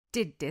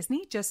Did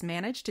Disney just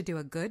manage to do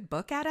a good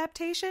book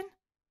adaptation?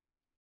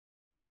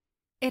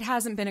 It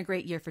hasn't been a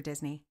great year for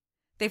Disney.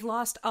 They've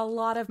lost a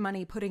lot of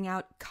money putting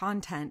out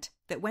content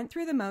that went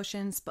through the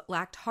motions but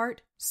lacked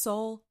heart,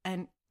 soul,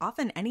 and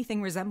often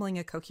anything resembling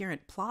a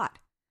coherent plot.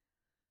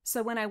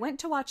 So when I went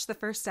to watch the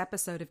first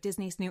episode of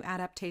Disney's new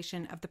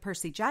adaptation of the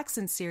Percy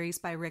Jackson series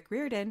by Rick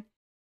Riordan,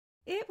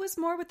 it was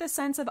more with a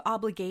sense of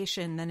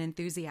obligation than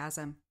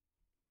enthusiasm.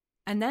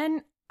 And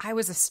then I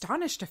was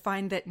astonished to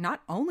find that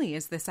not only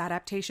is this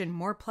adaptation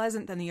more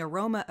pleasant than the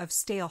aroma of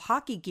stale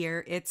hockey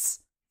gear,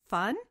 it's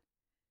fun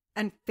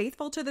and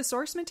faithful to the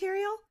source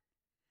material.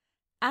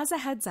 As a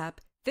heads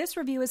up, this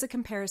review is a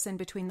comparison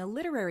between the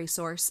literary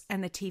source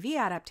and the TV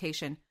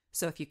adaptation,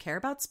 so if you care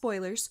about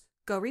spoilers,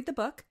 go read the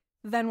book,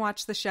 then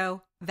watch the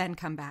show, then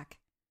come back.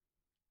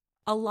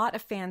 A lot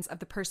of fans of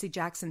the Percy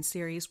Jackson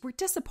series were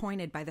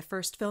disappointed by the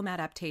first film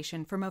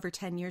adaptation from over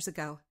 10 years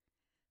ago.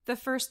 The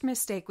first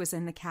mistake was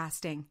in the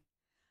casting.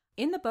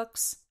 In the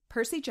books,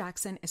 Percy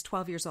Jackson is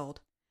 12 years old,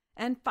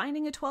 and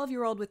finding a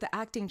 12-year-old with the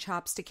acting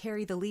chops to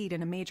carry the lead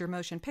in a major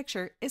motion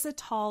picture is a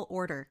tall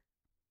order.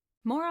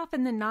 More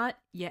often than not,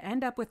 you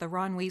end up with a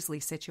Ron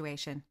Weasley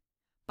situation.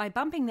 By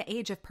bumping the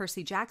age of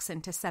Percy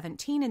Jackson to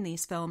 17 in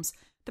these films,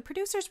 the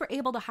producers were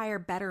able to hire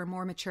better,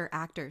 more mature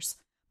actors.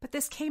 But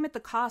this came at the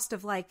cost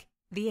of,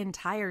 the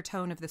entire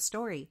tone of the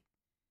story.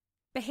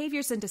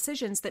 Behaviors and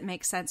decisions that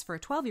make sense for a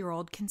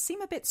 12-year-old can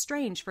seem a bit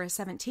strange for a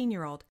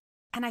 17-year-old,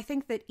 and I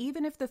think that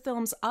even if the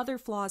film's other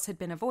flaws had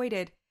been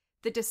avoided,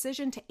 the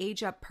decision to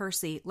age up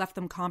Percy left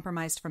them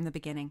compromised from the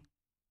beginning.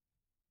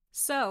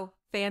 So,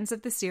 fans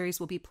of the series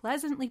will be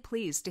pleasantly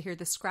pleased to hear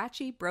the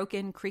scratchy,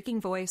 broken,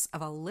 creaking voice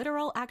of a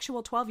literal,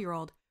 actual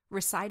 12-year-old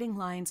reciting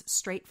lines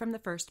straight from the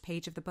first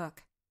page of the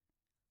book.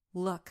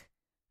 "Look,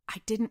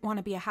 I didn't want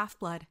to be a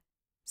half-blood,"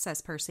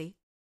 says Percy.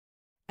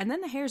 And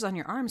then the hairs on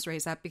your arms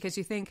raise up because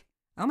you think,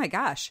 oh my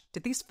gosh,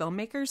 did these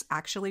filmmakers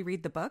actually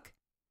read the book?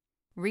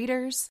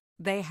 Readers,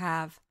 they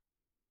have.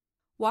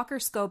 Walker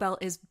Scobell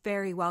is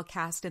very well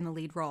cast in the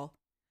lead role.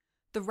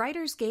 The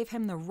writers gave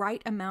him the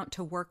right amount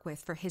to work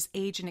with for his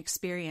age and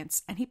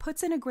experience, and he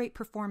puts in a great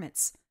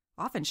performance,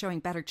 often showing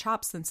better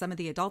chops than some of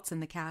the adults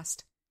in the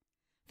cast.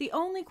 The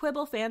only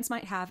quibble fans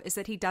might have is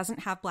that he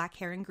doesn't have black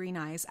hair and green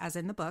eyes, as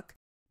in the book,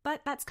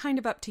 but that's kind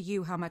of up to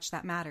you how much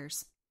that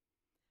matters.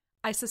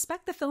 I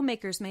suspect the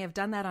filmmakers may have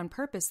done that on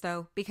purpose,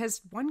 though,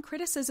 because one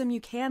criticism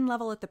you can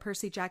level at the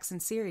Percy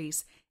Jackson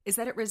series is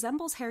that it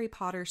resembles Harry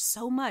Potter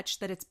so much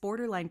that it's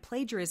borderline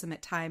plagiarism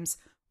at times,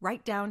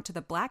 right down to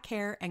the black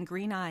hair and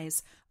green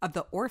eyes of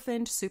the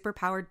orphaned,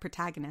 superpowered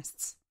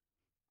protagonists.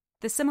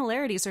 The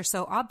similarities are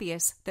so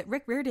obvious that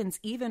Rick Riordan's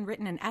even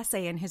written an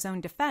essay in his own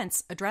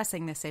defense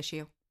addressing this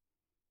issue.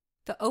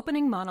 The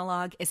opening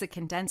monologue is a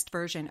condensed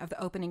version of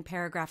the opening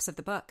paragraphs of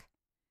the book.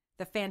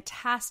 The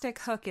fantastic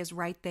hook is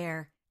right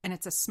there, and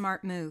it's a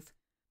smart move,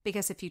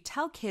 because if you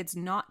tell kids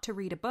not to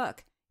read a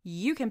book,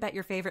 you can bet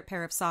your favorite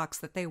pair of socks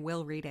that they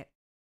will read it.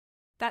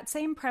 That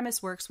same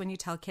premise works when you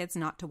tell kids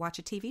not to watch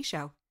a TV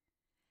show.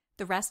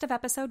 The rest of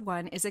Episode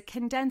 1 is a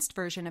condensed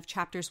version of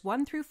Chapters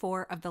 1 through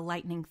 4 of The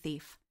Lightning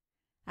Thief.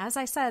 As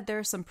I said, there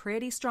are some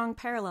pretty strong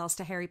parallels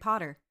to Harry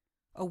Potter.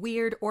 A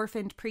weird,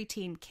 orphaned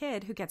preteen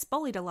kid who gets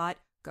bullied a lot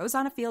goes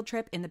on a field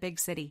trip in the big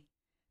city.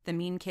 The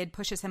mean kid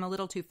pushes him a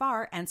little too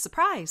far, and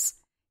surprise!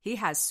 He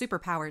has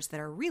superpowers that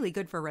are really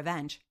good for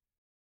revenge.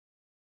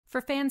 For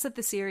fans of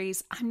the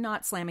series, I'm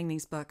not slamming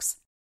these books.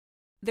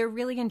 They're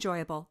really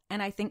enjoyable,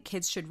 and I think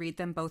kids should read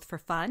them both for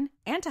fun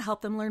and to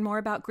help them learn more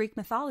about Greek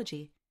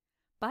mythology.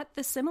 But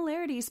the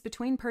similarities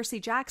between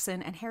Percy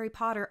Jackson and Harry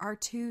Potter are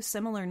too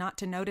similar not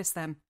to notice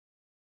them.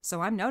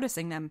 So I'm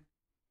noticing them.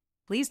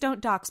 Please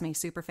don't dox me,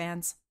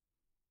 superfans.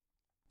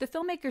 The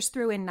filmmakers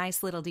threw in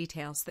nice little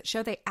details that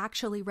show they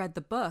actually read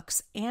the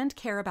books and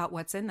care about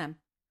what's in them.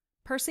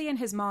 Percy and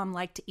his mom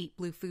like to eat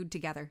blue food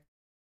together.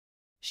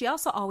 She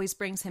also always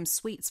brings him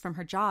sweets from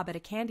her job at a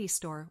candy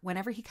store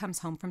whenever he comes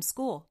home from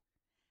school.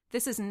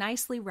 This is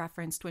nicely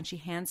referenced when she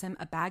hands him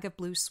a bag of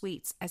blue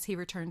sweets as he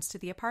returns to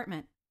the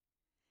apartment.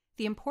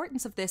 The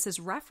importance of this is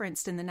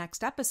referenced in the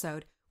next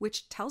episode,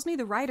 which tells me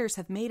the writers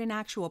have made an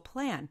actual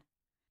plan.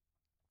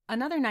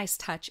 Another nice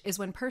touch is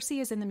when Percy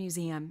is in the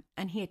museum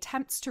and he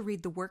attempts to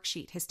read the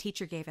worksheet his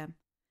teacher gave him.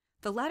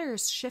 The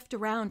letters shift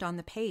around on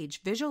the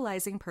page,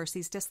 visualizing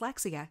Percy's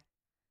dyslexia.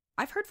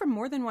 I've heard from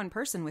more than one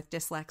person with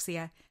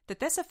dyslexia that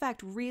this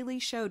effect really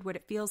showed what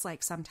it feels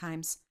like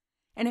sometimes.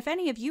 And if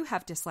any of you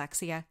have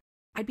dyslexia,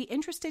 I'd be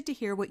interested to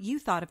hear what you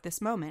thought of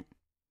this moment.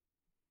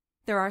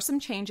 There are some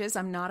changes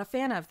I'm not a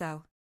fan of,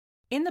 though.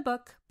 In the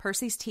book,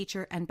 Percy's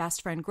teacher and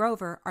best friend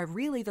Grover are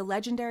really the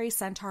legendary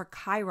centaur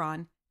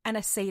Chiron and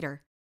a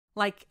satyr,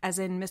 like as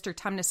in Mr.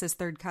 Tumnus's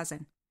third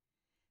cousin.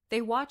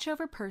 They watch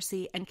over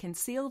Percy and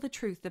conceal the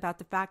truth about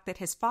the fact that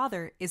his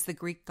father is the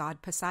Greek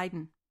god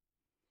Poseidon.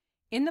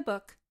 In the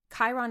book,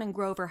 Chiron and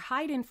Grover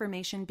hide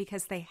information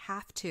because they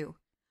have to.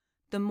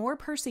 The more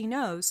Percy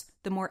knows,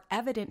 the more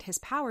evident his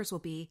powers will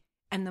be,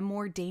 and the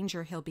more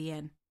danger he'll be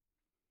in.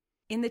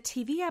 In the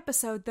TV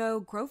episode,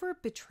 though, Grover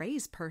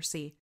betrays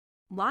Percy,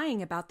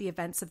 lying about the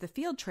events of the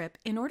field trip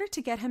in order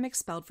to get him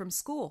expelled from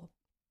school.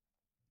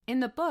 In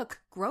the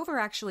book, Grover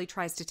actually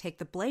tries to take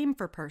the blame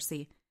for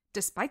Percy,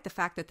 despite the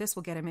fact that this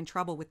will get him in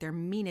trouble with their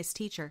meanest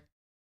teacher.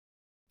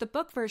 The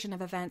book version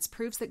of events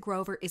proves that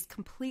Grover is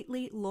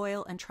completely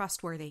loyal and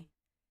trustworthy,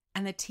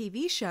 and the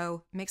TV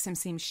show makes him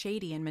seem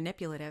shady and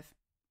manipulative.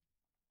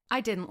 I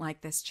didn't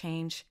like this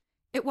change.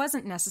 It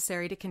wasn't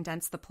necessary to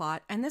condense the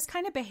plot, and this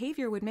kind of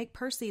behavior would make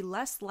Percy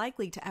less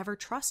likely to ever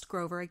trust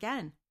Grover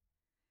again.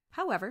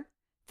 However,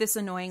 this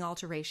annoying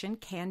alteration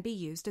can be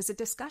used as a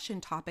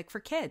discussion topic for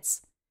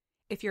kids.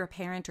 If you're a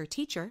parent or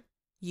teacher,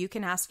 you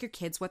can ask your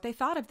kids what they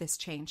thought of this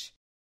change.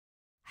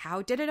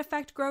 How did it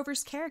affect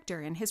Grover's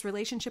character and his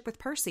relationship with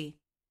Percy?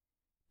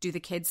 Do the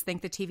kids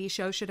think the TV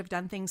show should have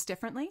done things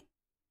differently?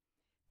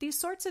 These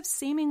sorts of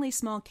seemingly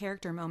small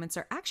character moments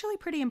are actually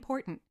pretty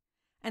important,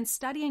 and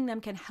studying them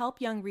can help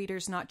young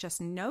readers not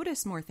just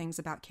notice more things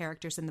about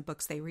characters in the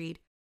books they read,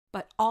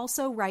 but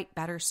also write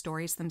better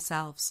stories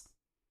themselves.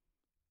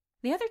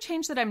 The other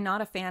change that I'm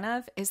not a fan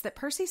of is that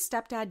Percy's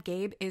stepdad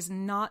Gabe is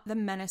not the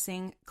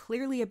menacing,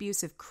 clearly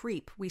abusive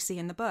creep we see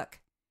in the book.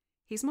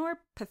 He's more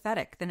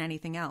pathetic than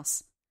anything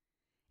else.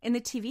 In the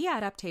TV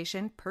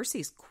adaptation,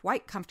 Percy's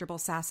quite comfortable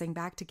sassing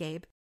back to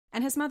Gabe,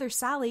 and his mother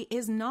Sally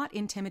is not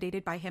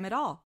intimidated by him at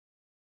all.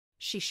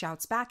 She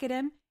shouts back at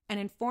him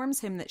and informs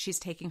him that she's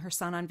taking her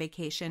son on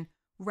vacation,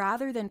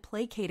 rather than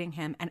placating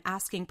him and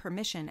asking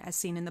permission as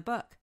seen in the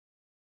book.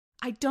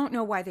 I don't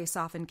know why they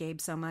softened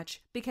Gabe so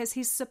much, because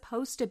he's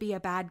supposed to be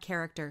a bad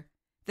character,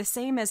 the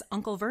same as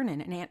Uncle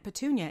Vernon and Aunt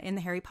Petunia in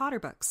the Harry Potter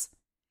books.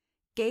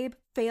 Gabe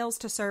fails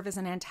to serve as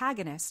an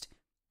antagonist,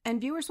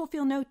 and viewers will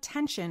feel no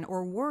tension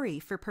or worry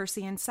for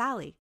Percy and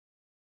Sally.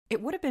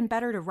 It would have been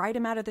better to write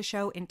him out of the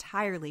show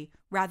entirely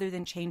rather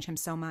than change him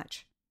so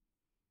much.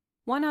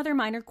 One other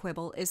minor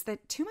quibble is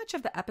that too much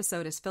of the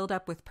episode is filled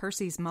up with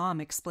Percy's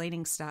mom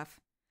explaining stuff.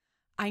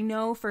 I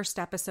know first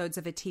episodes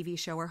of a TV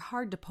show are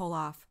hard to pull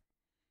off.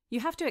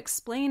 You have to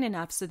explain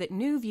enough so that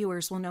new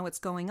viewers will know what's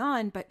going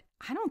on, but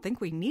I don't think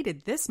we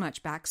needed this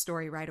much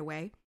backstory right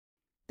away.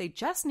 They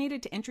just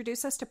needed to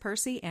introduce us to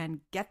Percy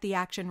and get the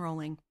action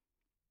rolling.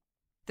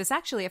 This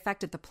actually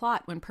affected the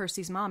plot when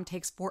Percy's mom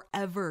takes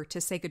forever to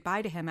say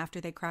goodbye to him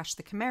after they crash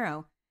the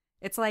Camaro.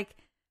 It's like,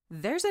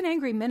 there's an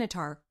angry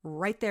Minotaur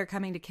right there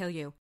coming to kill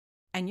you,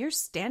 and you're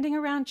standing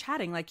around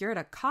chatting like you're at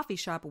a coffee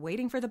shop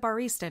waiting for the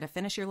barista to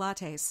finish your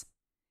lattes.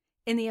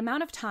 In the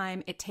amount of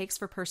time it takes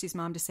for Percy's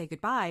mom to say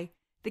goodbye,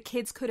 the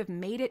kids could have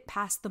made it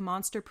past the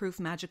monster-proof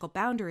magical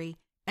boundary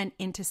and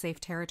into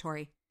safe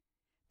territory.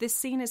 This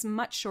scene is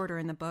much shorter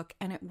in the book,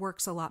 and it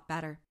works a lot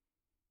better.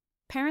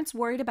 Parents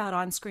worried about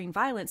on-screen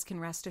violence can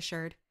rest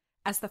assured,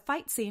 as the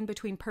fight scene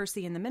between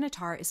Percy and the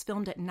Minotaur is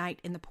filmed at night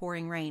in the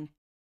pouring rain.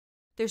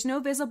 There's no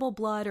visible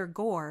blood or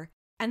gore,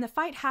 and the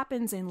fight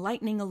happens in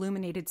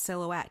lightning-illuminated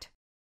silhouette.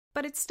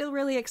 But it's still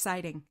really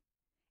exciting.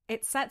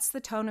 It sets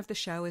the tone of the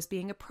show as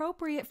being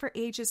appropriate for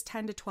ages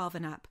 10 to 12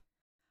 and up.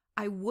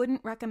 I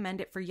wouldn't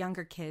recommend it for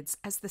younger kids,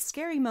 as the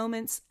scary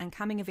moments and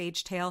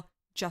coming-of-age tale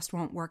just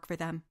won't work for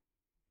them.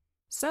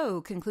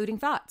 So, concluding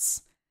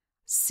thoughts.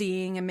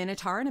 Seeing a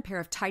Minotaur in a pair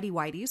of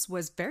tighty-whities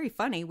was very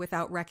funny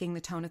without wrecking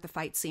the tone of the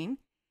fight scene,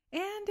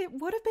 and it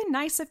would have been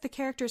nice if the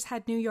characters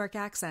had New York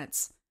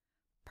accents.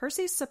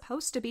 Percy's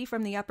supposed to be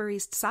from the Upper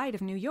East Side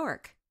of New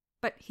York,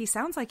 but he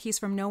sounds like he's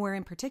from nowhere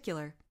in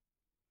particular.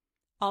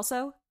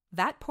 Also,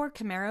 that poor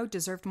Camaro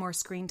deserved more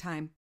screen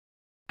time.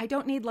 I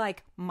don't need,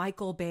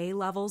 Michael Bay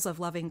levels of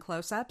loving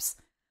close-ups,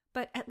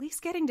 but at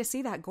least getting to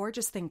see that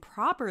gorgeous thing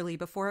properly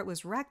before it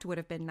was wrecked would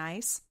have been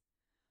nice.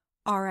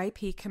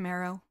 R.I.P.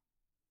 Camaro.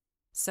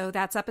 So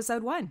that's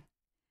episode 1.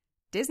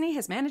 Disney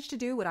has managed to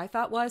do what I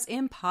thought was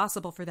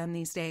impossible for them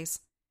these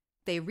days.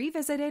 They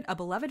revisited a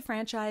beloved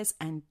franchise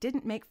and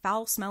didn't make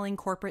foul-smelling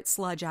corporate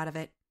sludge out of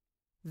it.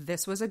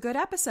 This was a good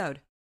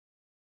episode.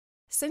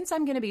 Since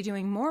I'm going to be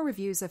doing more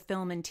reviews of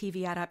film and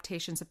TV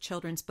adaptations of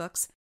children's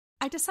books,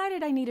 I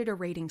decided I needed a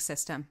rating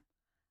system.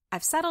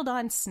 I've settled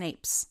on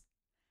Snape's.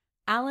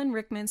 Alan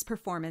Rickman's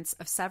performance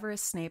of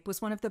Severus Snape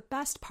was one of the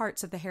best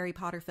parts of the Harry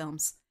Potter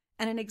films,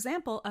 and an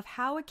example of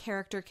how a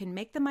character can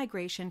make the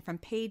migration from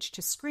page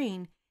to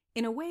screen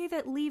in a way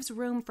that leaves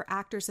room for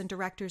actors and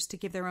directors to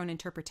give their own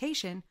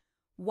interpretation,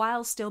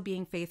 while still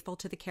being faithful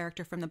to the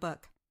character from the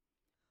book.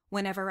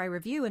 Whenever I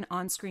review an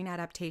on-screen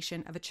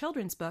adaptation of a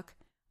children's book,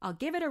 I'll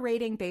give it a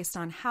rating based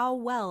on how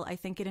well I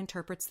think it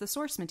interprets the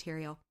source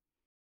material.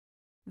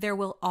 There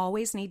will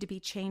always need to be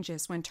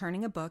changes when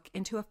turning a book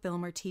into a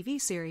film or TV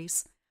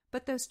series,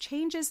 but those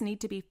changes need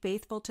to be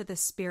faithful to the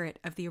spirit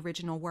of the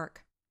original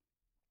work.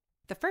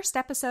 The first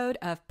episode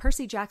of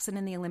Percy Jackson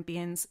and the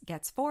Olympians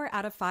gets 4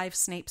 out of 5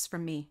 Snapes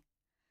from me.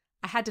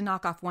 I had to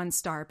knock off 1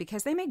 star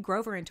because they made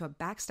Grover into a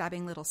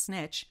backstabbing little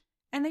snitch,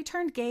 and they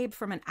turned Gabe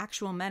from an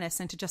actual menace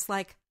into just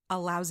a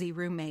lousy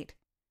roommate.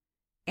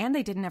 And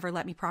they didn't ever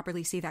let me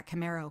properly see that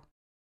Camaro.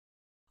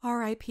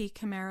 R.I.P.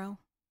 Camaro.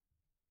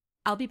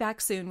 I'll be back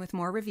soon with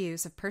more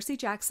reviews of Percy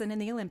Jackson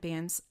and the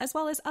Olympians, as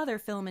well as other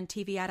film and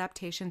TV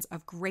adaptations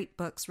of great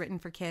books written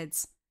for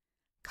kids.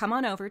 Come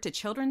on over to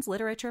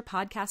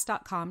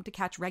children'sliteraturepodcast.com to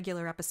catch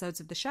regular episodes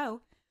of the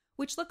show,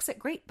 which looks at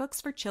great books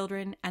for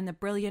children and the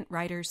brilliant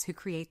writers who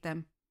create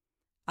them.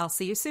 I'll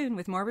see you soon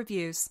with more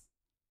reviews.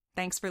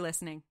 Thanks for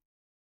listening.